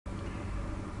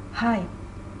Hi,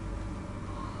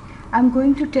 I'm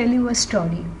going to tell you a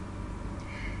story.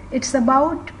 It's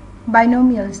about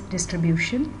binomial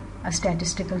distribution, a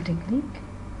statistical technique,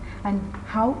 and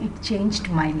how it changed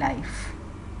my life.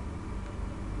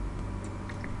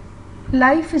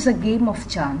 Life is a game of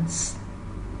chance.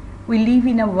 We live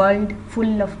in a world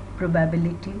full of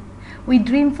probability. We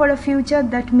dream for a future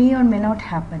that may or may not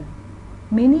happen.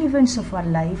 Many events of our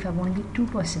life have only two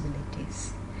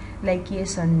possibilities, like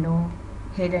yes or no,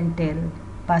 head and tail,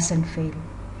 pass and fail.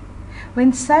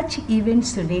 When such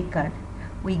events recur,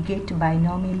 we get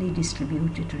binomially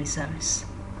distributed results.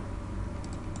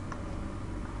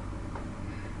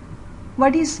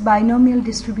 What is binomial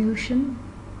distribution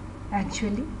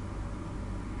actually?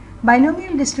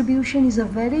 Binomial distribution is a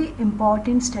very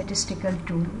important statistical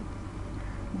tool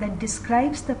that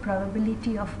describes the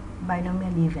probability of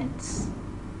binomial events.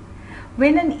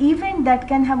 When an event that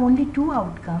can have only two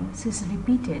outcomes is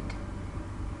repeated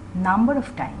number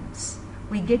of times,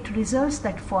 we get results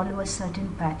that follow a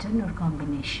certain pattern or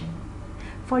combination.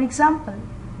 For example,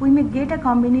 we may get a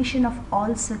combination of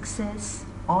all success,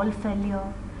 all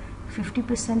failure,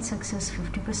 50% success,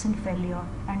 50% failure,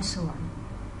 and so on.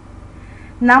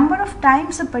 Number of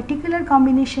times a particular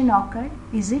combination occurs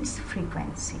is its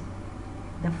frequency.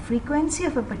 The frequency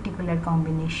of a particular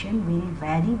combination will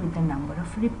vary with the number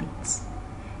of repeats.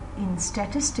 In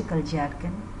statistical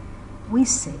jargon, we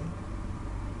say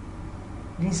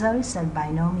results are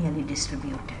binomially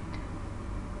distributed.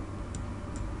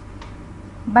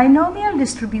 Binomial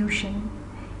distribution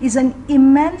is an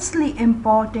immensely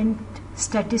important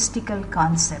statistical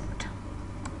concept.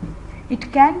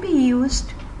 It can be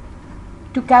used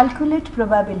to calculate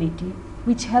probability,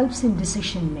 which helps in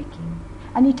decision making,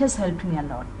 and it has helped me a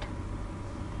lot.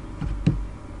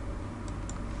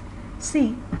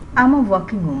 See, I'm a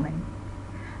working woman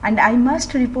and I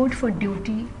must report for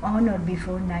duty on or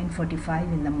before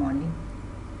 9:45 in the morning.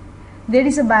 There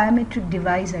is a biometric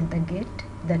device at the gate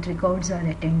that records our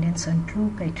attendance on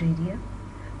true criteria,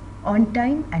 on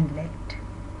time and late.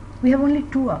 We have only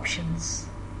two options.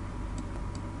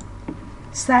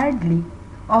 Sadly,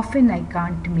 often I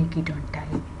can't make it on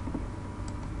time.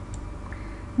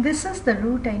 This is the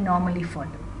route I normally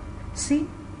follow. See,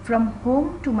 from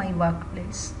home to my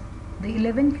workplace, the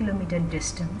 11-kilometer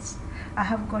distance, I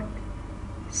have got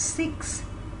 6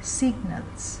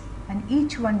 signals and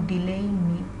each one delaying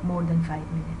me more than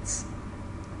 5 minutes.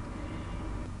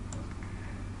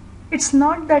 It's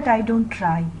not that I don't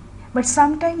try, but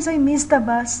sometimes I miss the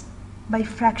bus by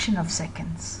fraction of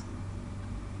seconds.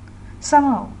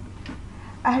 Somehow,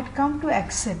 I had come to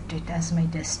accept it as my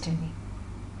destiny,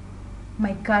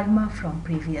 my karma from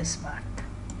previous birth.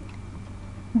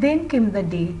 Then came the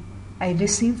day I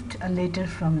received a letter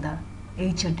from the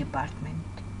HR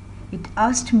department. It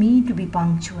asked me to be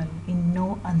punctual in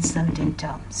no uncertain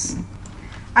terms.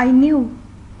 I knew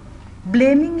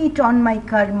blaming it on my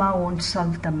karma won't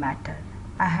solve the matter.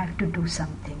 I had to do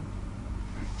something.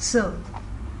 So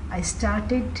I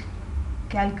started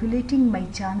calculating my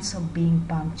chance of being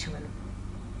punctual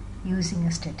using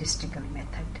a statistical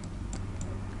method.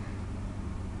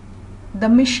 The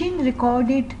machine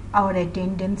recorded our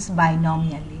attendance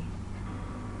binomially.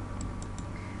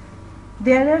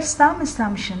 There are some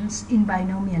assumptions in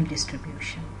binomial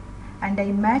distribution, and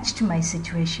I matched my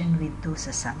situation with those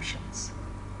assumptions.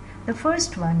 The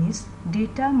first one is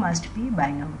data must be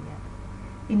binomial.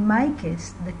 In my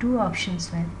case, the two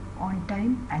options were on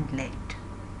time and late.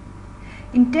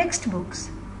 In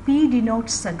textbooks, P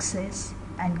denotes success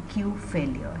and Q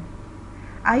failure.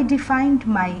 I defined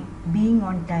my being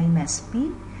on time as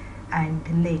P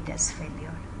and late as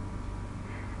failure.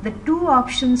 The two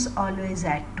options always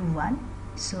add to 1,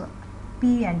 so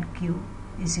P and Q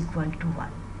is equal to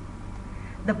 1.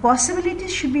 The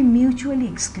possibilities should be mutually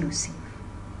exclusive.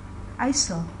 I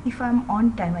saw if I am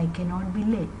on time I cannot be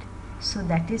late, so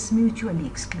that is mutually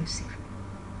exclusive.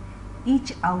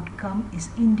 Each outcome is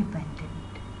independent.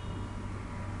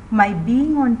 My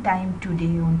being on time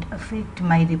today won't affect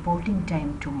my reporting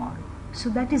time tomorrow. So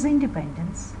that is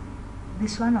independence.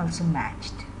 This one also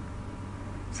matched.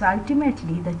 So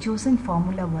ultimately the chosen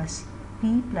formula was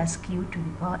P plus Q to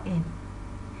the power n,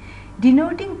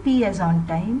 denoting P as on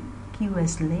time, Q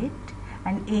as late,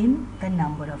 and n the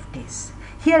number of days.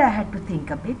 Here I had to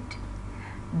think a bit.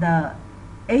 The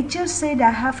HR said I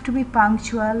have to be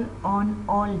punctual on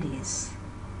all days,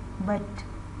 but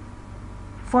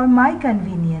for my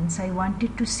convenience, I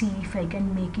wanted to see if I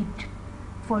can make it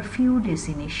for few days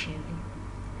initially.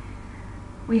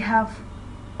 We have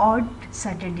odd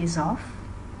Saturdays off.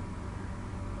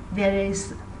 There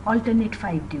is alternate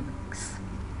 5-day weeks.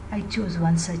 I chose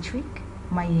one such week.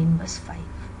 My n was 5.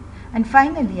 And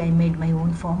finally, I made my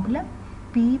own formula,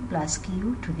 p plus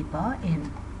q to the power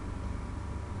n.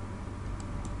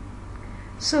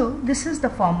 So this is the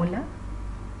formula,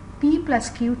 p plus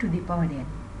q to the power n.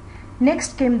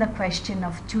 Next came the question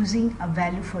of choosing a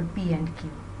value for p and q.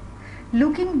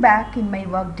 Looking back in my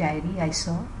work diary, I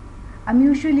saw I'm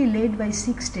usually late by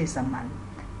 6 days a month.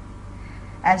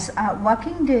 As our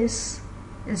working days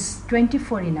is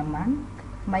 24 in a month,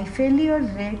 my failure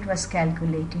rate was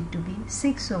calculated to be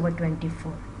 6 over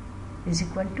 24 is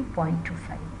equal to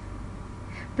 0.25.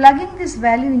 Plugging this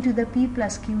value into the p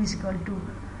plus q is equal to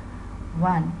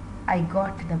 1, I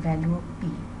got the value of p.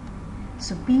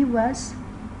 So p was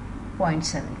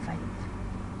 0.75.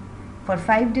 For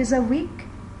 5 days a week,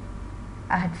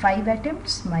 I had 5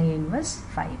 attempts, my n was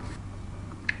 5.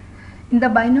 In the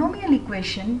binomial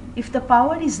equation, if the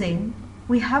power is n,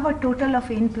 we have a total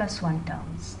of n plus 1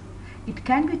 terms. It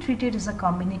can be treated as a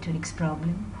combinatorics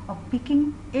problem of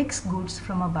picking x goods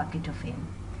from a bucket of n.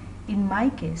 In my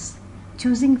case,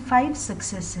 choosing 5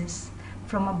 successes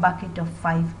from a bucket of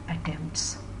 5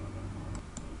 attempts.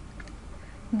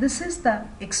 This is the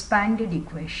expanded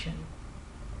equation.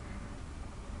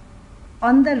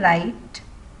 On the right,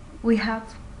 we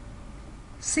have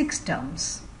 6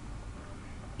 terms.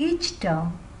 Each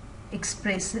term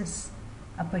expresses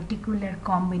a particular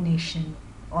combination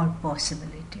or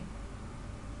possibility.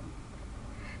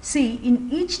 See,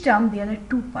 in each term there are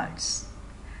 2 parts.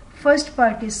 First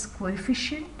part is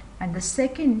coefficient and the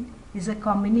second is a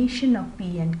combination of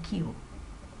p and q.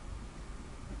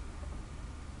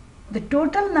 The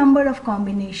total number of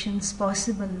combinations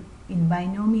possible in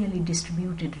binomially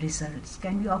distributed results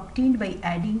can be obtained by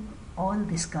adding all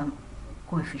these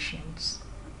coefficients.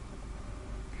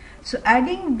 So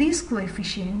adding these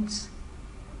coefficients,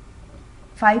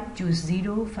 5 choose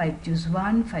 0, 5 choose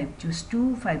 1, 5 choose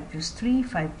 2, 5 choose 3,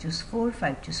 5 choose 4,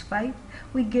 5 choose 5,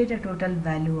 we get a total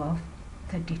value of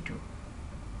 32.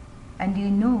 And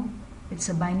you know it's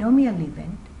a binomial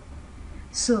event.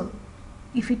 So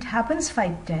if it happens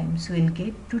 5 times, we will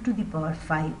get 2 to the power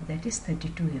 5, that is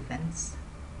 32 events.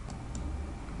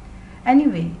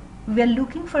 Anyway, we are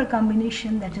looking for a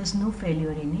combination that has no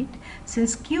failure in it.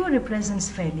 Since q represents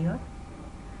failure,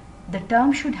 the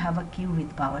term should have a q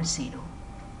with power 0.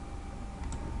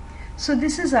 So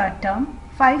this is our term,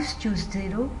 5 choose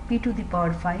 0, p to the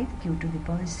power 5, q to the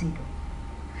power 0.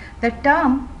 The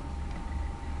term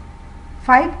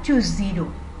 5 choose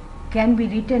 0 can be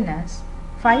written as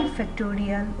 5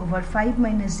 factorial over 5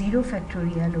 minus 0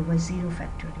 factorial over 0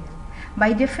 factorial.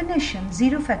 By definition,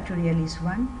 0 factorial is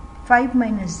 1, 5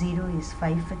 minus 0 is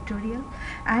 5 factorial,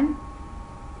 and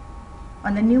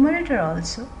on the numerator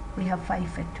also we have 5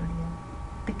 factorial.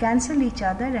 They cancel each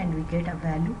other and we get a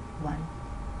value 1.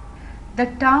 The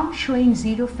term showing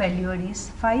 0 failure is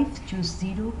 5 choose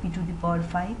 0, p to the power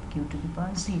 5, q to the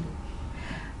power 0.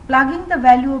 Plugging the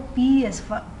value of p as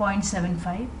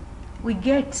 0.75, we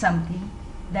get something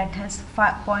that has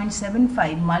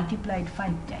 0.75 multiplied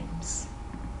 5 times.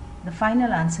 The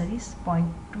final answer is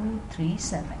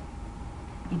 0.237.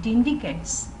 It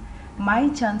indicates my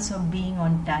chance of being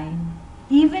on time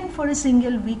even for a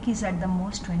single week is at the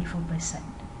most 24%.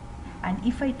 And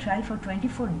if I try for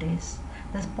 24 days,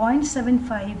 the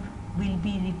 0.75 will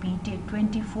be repeated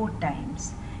 24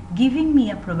 times, giving me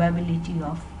a probability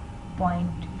of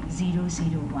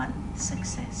 0.001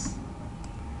 success.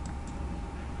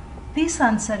 This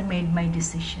answer made my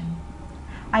decision.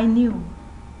 I knew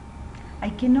I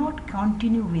cannot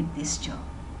continue with this job.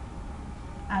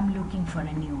 I am looking for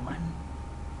a new one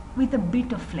with a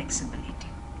bit of flexibility.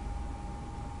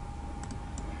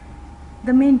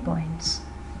 The main points.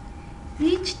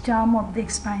 Each term of the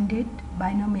expanded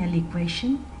binomial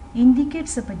equation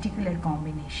indicates a particular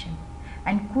combination,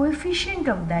 and coefficient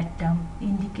of that term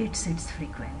indicates its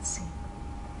frequency.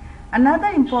 Another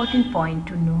important point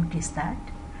to note is that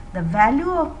the value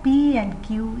of p and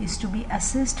q is to be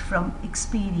assessed from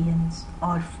experience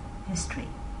or history,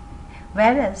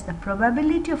 whereas the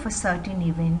probability of a certain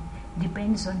event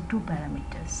depends on 2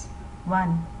 parameters.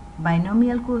 One,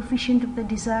 binomial coefficient of the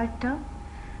desired term,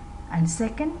 and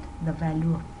second, the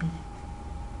value of p.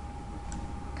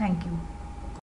 Thank you.